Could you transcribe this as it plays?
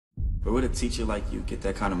Where would a teacher like you get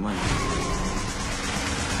that kind of money?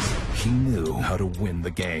 He knew how to win the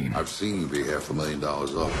game. I've seen you be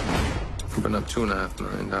 $500,000 off. I've been up $2.5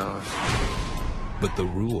 million. But the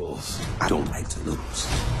rules I don't like to lose.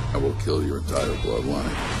 I will kill your entire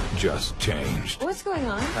bloodline. just changed. What's going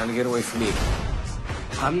on? Time to get away from me.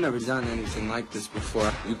 I've never done anything like this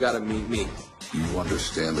before. You gotta meet me. You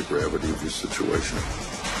understand the gravity of your situation.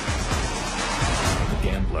 The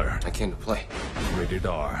Gambler. I came to play. Rated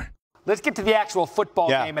R. Let's get to the actual football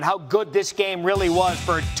game and how good this game really was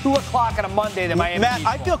for 2 o'clock on a Monday, the Miami Matt, Beach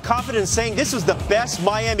I Bowl. feel confident in saying this was the best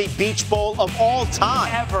Miami Beach Bowl of all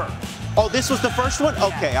time. Ever. Oh, this was the first one?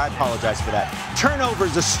 Okay, I apologize for that.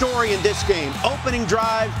 Turnovers, the story in this game. Opening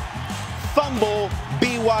drive, fumble,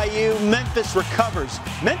 BYU, Memphis recovers.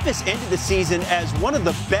 Memphis ended the season as one of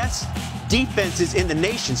the best defenses in the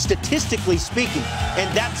nation, statistically speaking.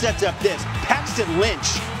 And that sets up this. Paxton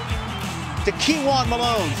Lynch to Kewan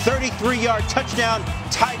Malone, 33-yard touchdown.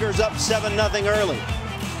 Tigers up 7-0 early.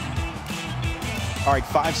 All right,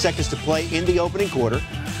 5 seconds to play in the opening quarter.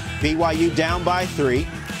 BYU down by 3.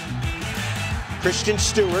 Christian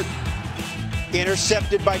Stewart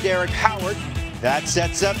intercepted by Derek Howard. That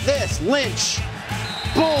sets up this. Lynch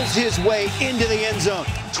bulls his way into the end zone.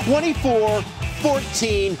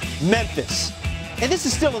 24-14 Memphis. And this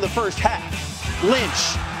is still in the first half.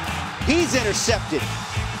 Lynch, he's intercepted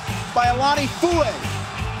by Alani Fue.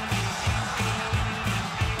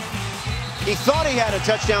 He thought he had a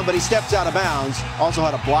touchdown, but he steps out of bounds. Also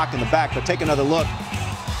had a block in the back, but take another look.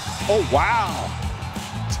 Oh, wow.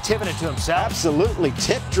 He's tipping it to himself. Absolutely.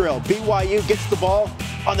 Tip drill. BYU gets the ball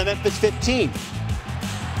on the Memphis 15.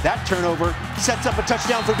 That turnover sets up a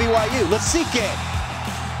touchdown for BYU. Lasike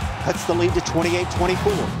cuts the lead to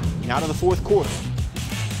 28-24. Now to the fourth quarter.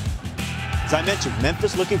 As I mentioned,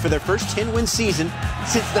 Memphis looking for their first 10-win season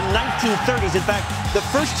since the 1930s. In fact, the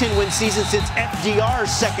first 10-win season since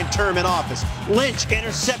FDR's second term in office. Lynch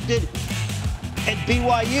intercepted, and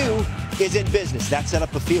BYU is in business. That set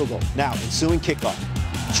up a field goal. Now, ensuing kickoff.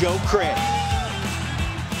 Joe Craig.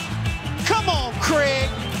 Come on, Craig.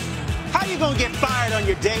 How you going to get fired on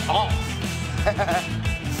your day off?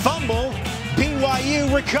 Fumble. BYU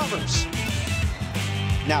recovers.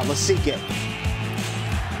 Now, Lasike.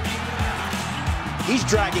 He's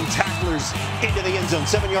dragging tacklers into the end zone.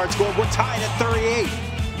 7-yard score. We're tied at 38.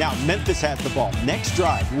 Now, Memphis has the ball. Next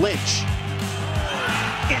drive, Lynch.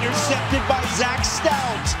 Intercepted by Zach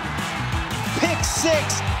Stout. Pick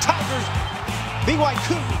 6. Tigers.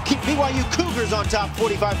 BYU Cougars on top,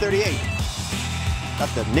 45-38. Got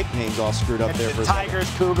the nicknames all screwed up there for a second. Tigers,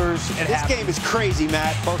 Cougars. This game is crazy,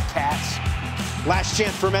 Matt. Both cats. Last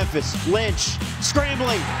chance for Memphis. Lynch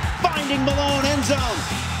scrambling, finding Malone, end zone.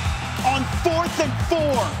 On 4th and 4,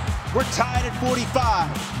 we're tied at 45.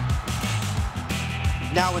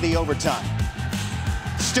 Now in the overtime.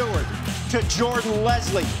 Stewart to Jordan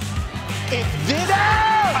Leslie. If this,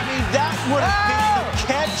 I mean, that would have been the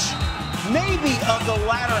catch, maybe of the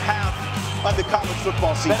latter half of the college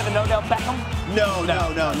football season. Better than Odell Beckham? No,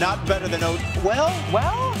 not better than Odell. Well,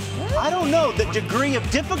 I don't know. The degree of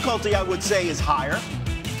difficulty, I would say, is higher.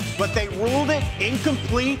 But they ruled it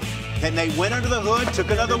incomplete. Then they went under the hood, took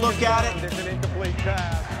another look at it. It's an incomplete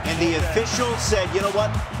pass. And the official said, you know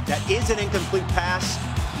what? That is an incomplete pass.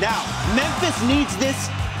 Now, Memphis needs this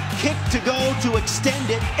kick to go to extend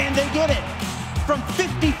it, and they get it from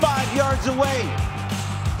 55 yards away.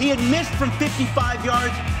 He had missed from 55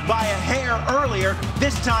 yards by a hair earlier.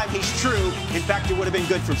 This time he's true. In fact, it would have been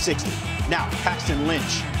good from 60. Now, Paxton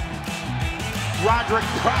Lynch. Roderick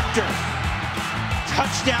Proctor.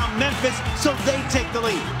 Touchdown Memphis, so they take the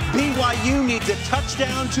lead. BYU needs a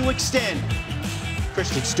touchdown to extend.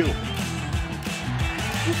 Christian Stewart,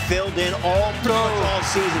 who filled in pretty much all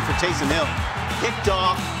season for Taysom Hill. Kicked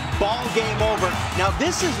off, ball game over. Now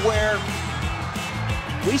this is where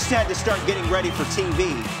we had to start getting ready for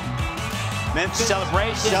TV. Memphis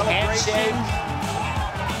Celebration. Handshake.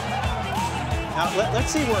 Now let's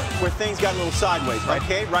see where things got a little sideways. Right?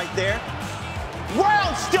 Okay, right there.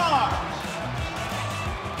 World Star!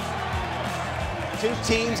 Two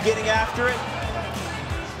teams getting after it.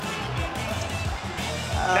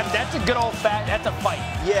 That's a good old that's a fight.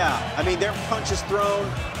 Yeah, I mean, their punches thrown.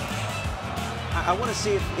 I want to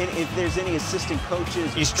see if there's any assistant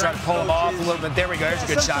coaches. He's trying to pull him off a little bit. There we go. There's a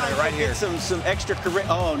good shot of it right here. Some extra career.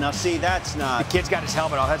 Oh, now see, that's not. The kid's got his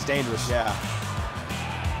helmet off. That's dangerous. Yeah.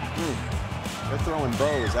 They're throwing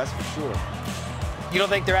bows, that's for sure. You don't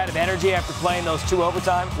think they're out of energy after playing those 2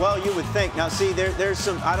 overtime? Well, you would think. Now, see, there's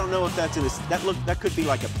some. I don't know if that's in this. That could be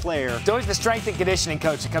like a player. It's always the strength and conditioning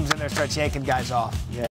coach that comes in there and starts yanking guys off. Yeah.